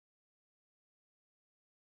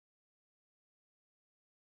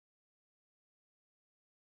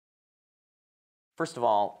first of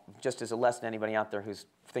all, just as a lesson to anybody out there who's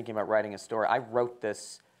thinking about writing a story, I wrote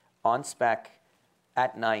this on spec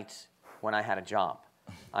at night when I had a job.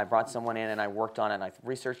 I brought someone in and I worked on it, and I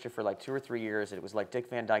researched it for like 2 or 3 years. It was like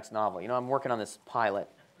Dick Van Dyke's novel. You know, I'm working on this pilot.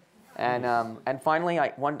 And finally,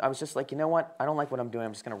 I was just like, you know what? I don't like what I'm doing.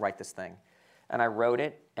 I'm just going to write this thing. And I wrote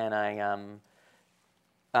it, and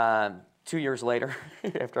 2 years later,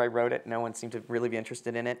 after I wrote it, no one seemed to really be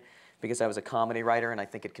interested in it because I was a comedy writer, and I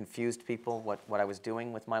think it confused people what I was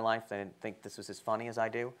doing with my life. They didn't think this was as funny as I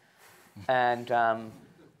do. And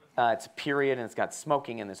it's a period, and it's got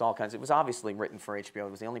smoking, and there's all kinds. It was obviously written for HBO. It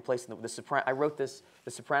was the only place in I wrote this.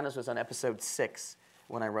 The Sopranos was on episode 6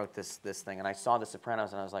 when I wrote this thing, and I saw The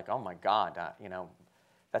Sopranos, and I was like, oh my God, you know,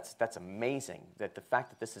 that's amazing. That the fact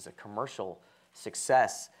that this is a commercial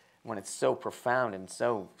success when it's so profound and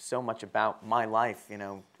so much about my life, you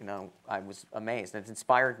know, I was amazed. And it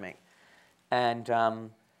inspired me, and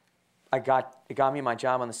it got me my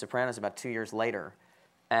job on The Sopranos about 2 years later,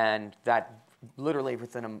 and that literally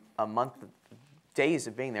within a month, days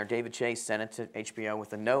of being there, David Chase sent it to HBO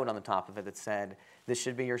with a note on the top of it that said, "This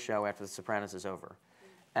should be your show after The Sopranos is over,"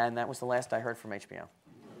 and that was the last I heard from HBO.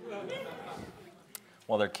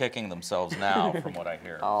 Well, they're kicking themselves now, from what I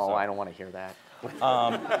hear. Oh, so. I don't want to hear that.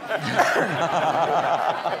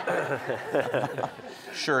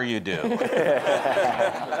 Sure you do.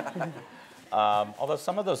 Although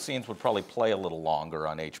some of those scenes would probably play a little longer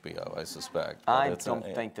on HBO, I suspect. I don't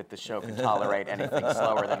think that the show can tolerate anything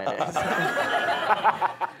slower than it is.